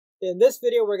In this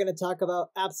video, we're going to talk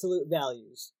about absolute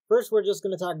values. First, we're just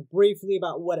going to talk briefly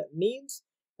about what it means,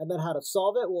 and then how to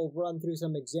solve it. We'll run through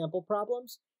some example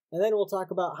problems, and then we'll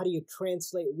talk about how do you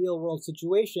translate real-world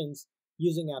situations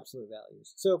using absolute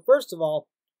values. So first of all,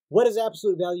 what does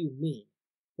absolute value mean?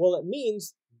 Well, it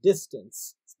means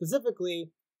distance,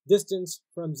 specifically distance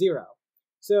from 0.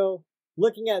 So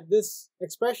looking at this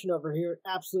expression over here,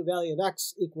 absolute value of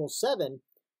x equals 7,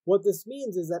 what this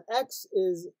means is that x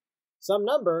is some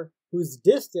number whose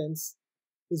distance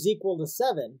is equal to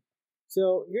 7.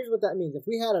 So here's what that means. If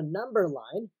we had a number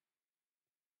line,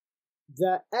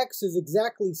 that x is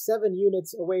exactly 7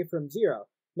 units away from 0.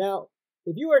 Now,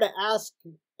 if you were to ask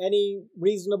any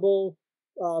reasonable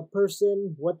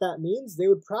person what that means, they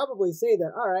would probably say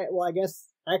that, all right, well, I guess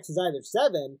x is either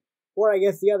 7, or I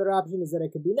guess the other option is that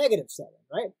it could be negative 7,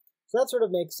 right? So that sort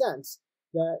of makes sense,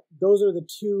 that those are the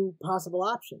two possible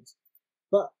options.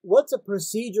 But what's a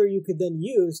procedure you could then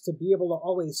use to be able to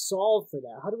always solve for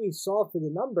that? How do we solve for the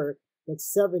number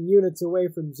that's 7 units away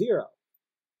from 0?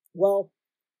 Well,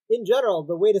 in general,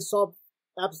 the way to solve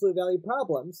absolute value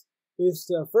problems is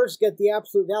to first get the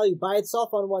absolute value by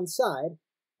itself on one side,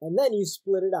 and then you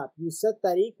split it up. You set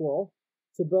that equal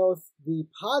to both the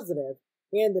positive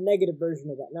and the negative version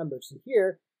of that number. So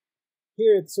here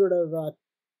it's sort of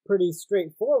pretty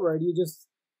straightforward. You just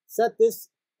set this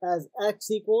as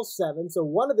x equals 7. So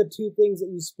one of the two things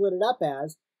that you split it up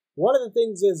as, one of the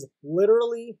things is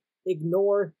literally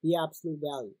ignore the absolute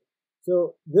value.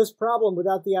 So this problem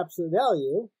without the absolute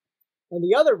value, and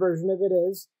the other version of it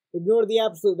is ignore the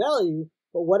absolute value,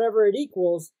 but whatever it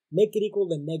equals, make it equal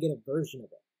the negative version of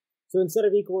it. So instead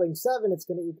of equaling 7, it's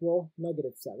going to equal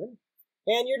negative 7.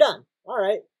 And you're done. All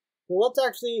right. Well, let's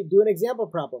actually do an example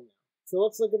problem now. So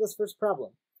let's look at this first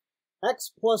problem.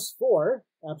 X plus 4,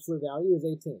 absolute value, is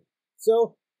 18.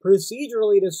 So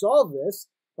procedurally to solve this,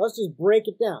 let's just break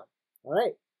it down. All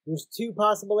right, there's two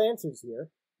possible answers here.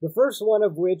 The first one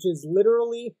of which is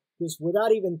literally just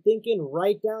without even thinking,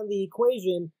 write down the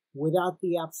equation without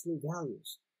the absolute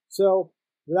values. So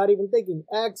without even thinking,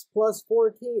 x plus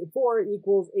 4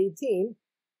 equals 18.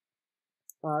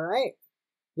 All right,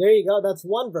 there you go. That's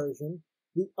one version.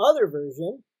 The other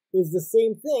version is the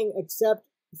same thing, except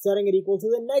setting it equal to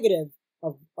the negative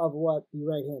of what the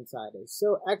right-hand side is.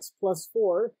 So x plus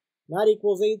 4 not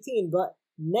equals 18, but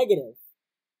negative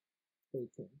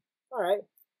 18. All right,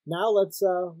 now let's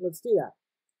do that.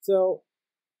 So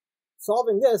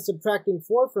solving this, subtracting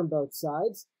 4 from both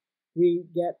sides, we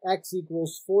get x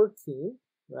equals 14,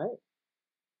 right?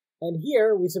 And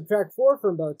here we subtract 4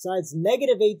 from both sides,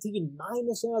 negative 18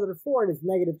 minus another 4 is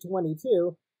negative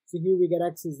 22. So here we get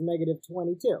x is negative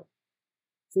 22.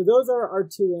 So those are our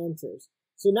two answers.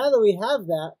 So now that we have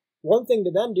that, one thing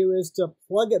to then do is to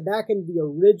plug it back into the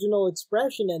original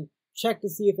expression and check to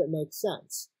see if it makes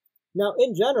sense. Now,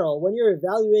 in general, when you're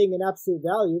evaluating an absolute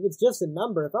value, if it's just a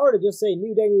number, if I were to just say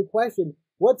new day, new question,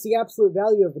 what's the absolute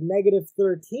value of negative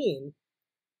 13?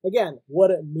 Again,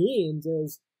 what it means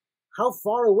is how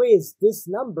far away is this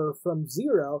number from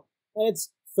 0? And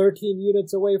it's 13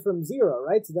 units away from 0,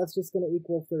 right? So that's just going to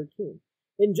equal 13.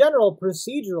 In general,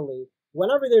 procedurally,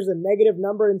 whenever there's a negative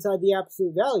number inside the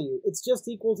absolute value, it's just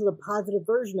equal to the positive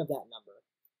version of that number.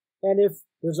 And if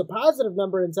there's a positive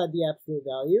number inside the absolute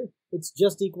value, it's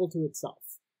just equal to itself.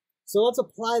 So let's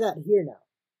apply that here now.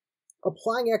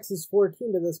 Applying x is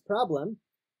 14 to this problem,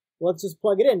 let's just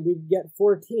plug it in. We get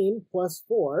 14 plus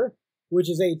 4, which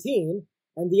is 18,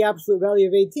 and the absolute value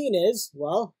of 18 is,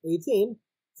 well, 18,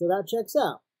 so that checks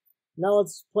out. Now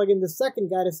let's plug in the second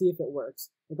guy to see if it works.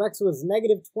 If x was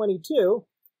negative 22,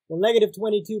 well, negative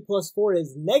 22 plus 4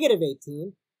 is negative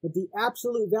 18, but the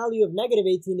absolute value of negative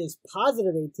 18 is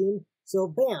positive 18, so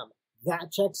bam,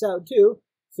 that checks out too.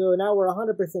 So now we're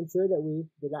 100% sure that we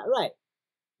did that right.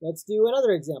 Let's do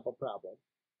another example problem.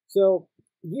 So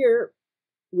here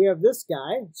we have this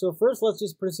guy. So first let's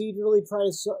just procedurally try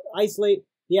to isolate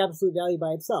the absolute value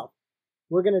by itself.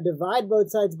 We're going to divide both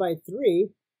sides by 3,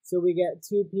 so we get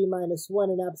 2p minus 1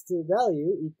 in absolute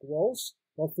value equals,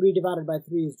 well, 3 divided by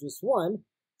 3 is just 1.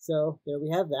 So there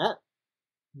we have that.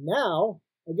 Now,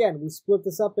 again, we split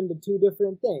this up into two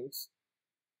different things.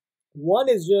 One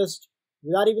is just,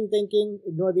 without even thinking,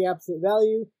 ignore the absolute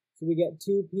value. So we get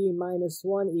 2p minus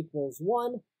 1 equals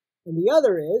 1. And the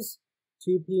other is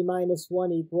 2p minus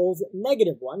 1 equals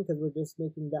negative 1, because we're just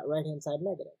making that right-hand side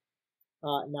negative.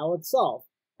 Now let's solve.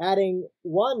 Adding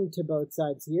 1 to both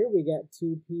sides here, we get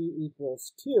 2p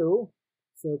equals 2.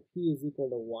 So p is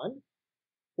equal to 1.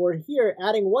 Or here,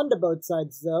 adding 1 to both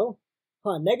sides, though,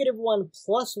 negative 1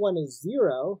 plus 1 is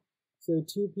 0, so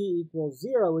 2p equals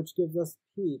 0, which gives us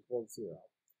p equals 0.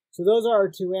 So those are our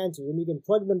two answers, and you can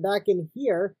plug them back in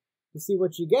here to see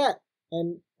what you get.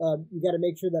 And you got to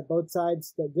make sure that both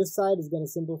sides, that this side is going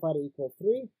to simplify to equal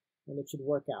 3, and it should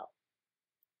work out.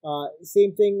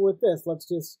 Same thing with this. Let's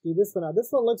just do this one out.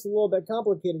 This one looks a little bit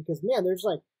complicated because, man, there's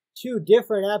like 2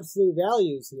 different absolute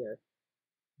values here.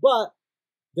 But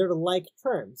they're like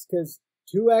terms because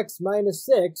 2x minus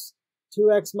 6,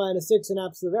 2x minus 6 in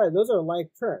absolute value, those are like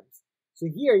terms. So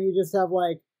here you just have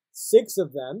like 6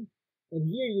 of them,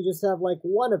 and here you just have like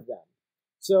 1 of them.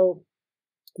 So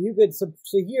you could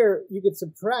here you could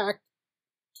subtract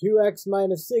 2x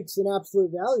minus 6 in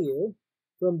absolute value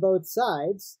from both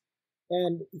sides.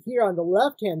 And here on the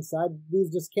left-hand side,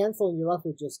 these just cancel and you're left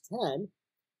with just 10.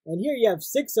 And here you have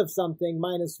 6 of something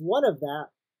minus 1 of that.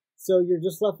 So you're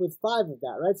just left with 5 of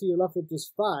that, right? So you're left with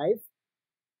just 5.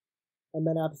 And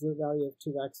then absolute value of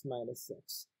 2x minus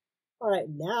 6. All right,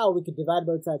 now we could divide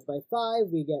both sides by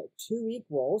 5. We get 2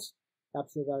 equals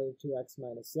absolute value of 2x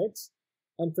minus 6.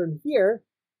 And from here,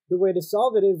 the way to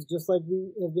solve it is just like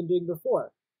we have been doing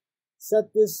before.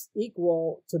 Set this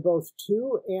equal to both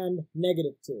 2 and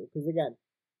negative 2. Because again,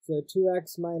 so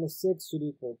 2x minus 6 should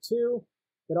equal 2,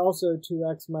 but also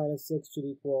 2x minus 6 should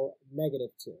equal negative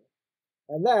 2.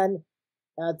 And then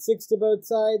add 6 to both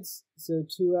sides, so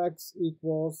 2x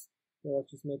equals, so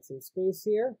let's just make some space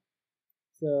here.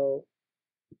 So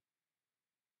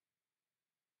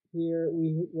here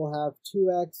we will have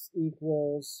 2x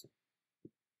equals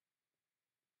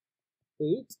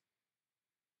 8.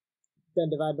 Then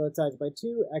divide both sides by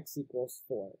 2, x equals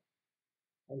 4.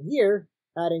 And here,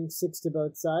 adding 6 to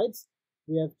both sides,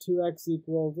 we have 2x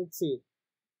equals, let's see,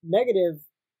 negative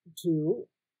 2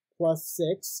 plus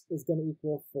 6 is going to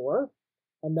equal 4.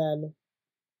 And then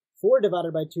 4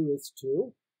 divided by 2 is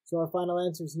 2. So our final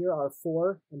answers here are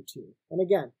 4 and 2. And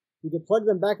again, you can plug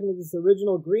them back into this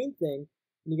original green thing,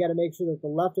 and you got to make sure that the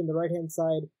left and the right-hand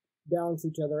side balance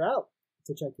each other out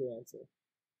to check your answer.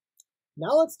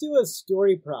 Now let's do a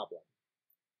story problem.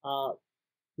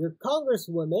 Your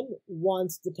congresswoman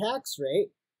wants the tax rate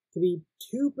to be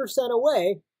 2%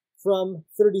 away from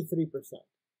 33%.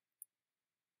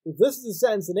 If this is a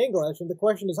sentence in English, and the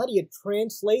question is, how do you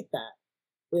translate that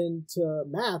into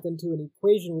math, into an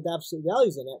equation with absolute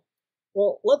values in it?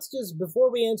 Well, let's just,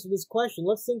 before we answer this question,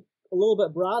 let's think a little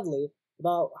bit broadly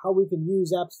about how we can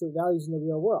use absolute values in the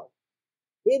real world.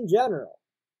 In general,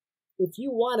 if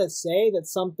you want to say that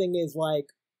something is like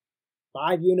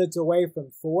 5 units away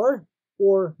from 4,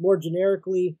 or more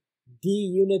generically, D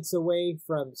units away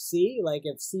from C, like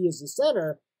if C is the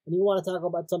center, and you want to talk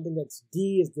about something that's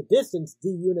D is the distance, D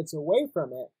units away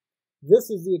from it, this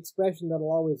is the expression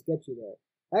that'll always get you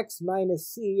there. X minus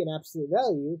C in absolute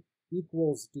value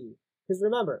equals D. Because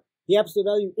remember, the absolute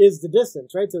value is the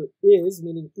distance, right? So is,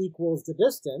 meaning equals the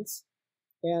distance,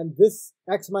 and this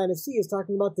X minus C is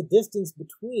talking about the distance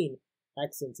between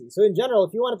X and C. So in general,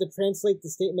 if you wanted to translate the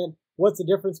statement, what's the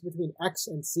difference between X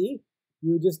and C,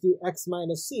 you would just do X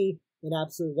minus C in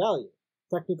absolute value.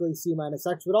 Technically, C minus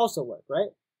X would also work, right?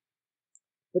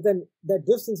 But then that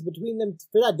distance between them,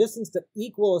 for that distance to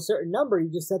equal a certain number, you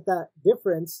just set that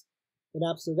difference in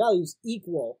absolute values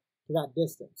equal to that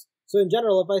distance. So in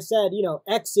general, if I said,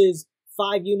 X is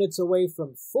 5 units away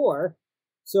from 4,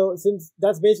 so since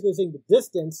that's basically saying the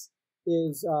distance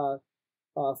is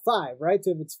 5, right?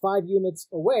 So if it's 5 units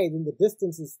away, then the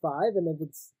distance is 5, and if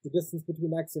it's the distance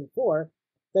between X and 4,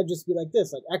 that'd just be like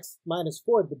this, like X minus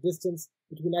 4, the distance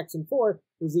between X and 4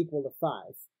 is equal to 5.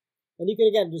 And you can,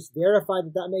 again, just verify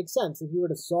that that makes sense. If you were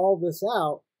to solve this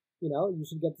out, you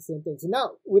should get the same thing. So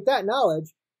now, with that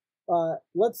knowledge,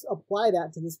 let's apply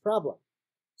that to this problem.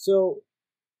 So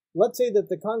let's say that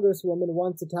the congresswoman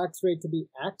wants the tax rate to be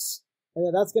X, and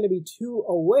that that's going to be 2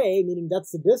 away, meaning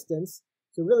that's the distance.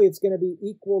 So really, it's going to be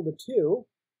equal to 2.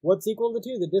 What's equal to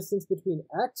 2? The distance between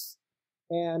X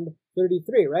and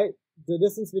 33, right? The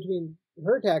distance between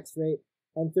her tax rate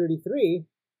and 33,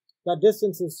 that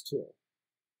distance is 2.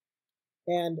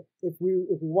 And if we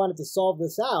wanted to solve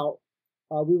this out,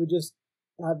 we would just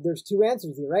have, there's 2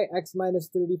 answers here, right? X minus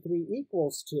 33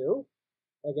 equals 2.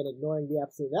 Again, ignoring the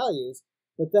absolute values.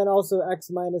 But then also X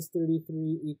minus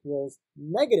 33 equals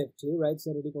negative 2, right?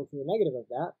 So it equals to the negative of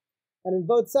that. And in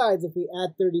both sides, if we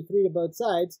add 33 to both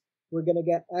sides, we're going to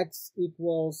get X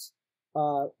equals,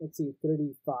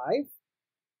 35.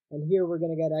 And here we're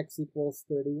going to get X equals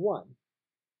 31.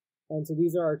 And so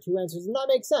these are our 2 answers. And that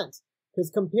makes sense. Because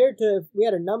compared to if we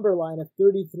had a number line of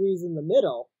 33s in the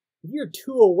middle, if you're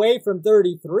 2 away from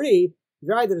 33,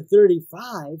 you're either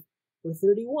 35 or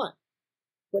 31.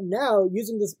 But now,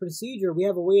 using this procedure, we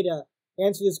have a way to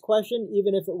answer this question,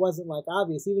 even if it wasn't like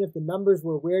obvious, even if the numbers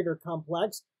were weird or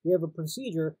complex, we have a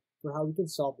procedure for how we can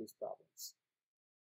solve these problems.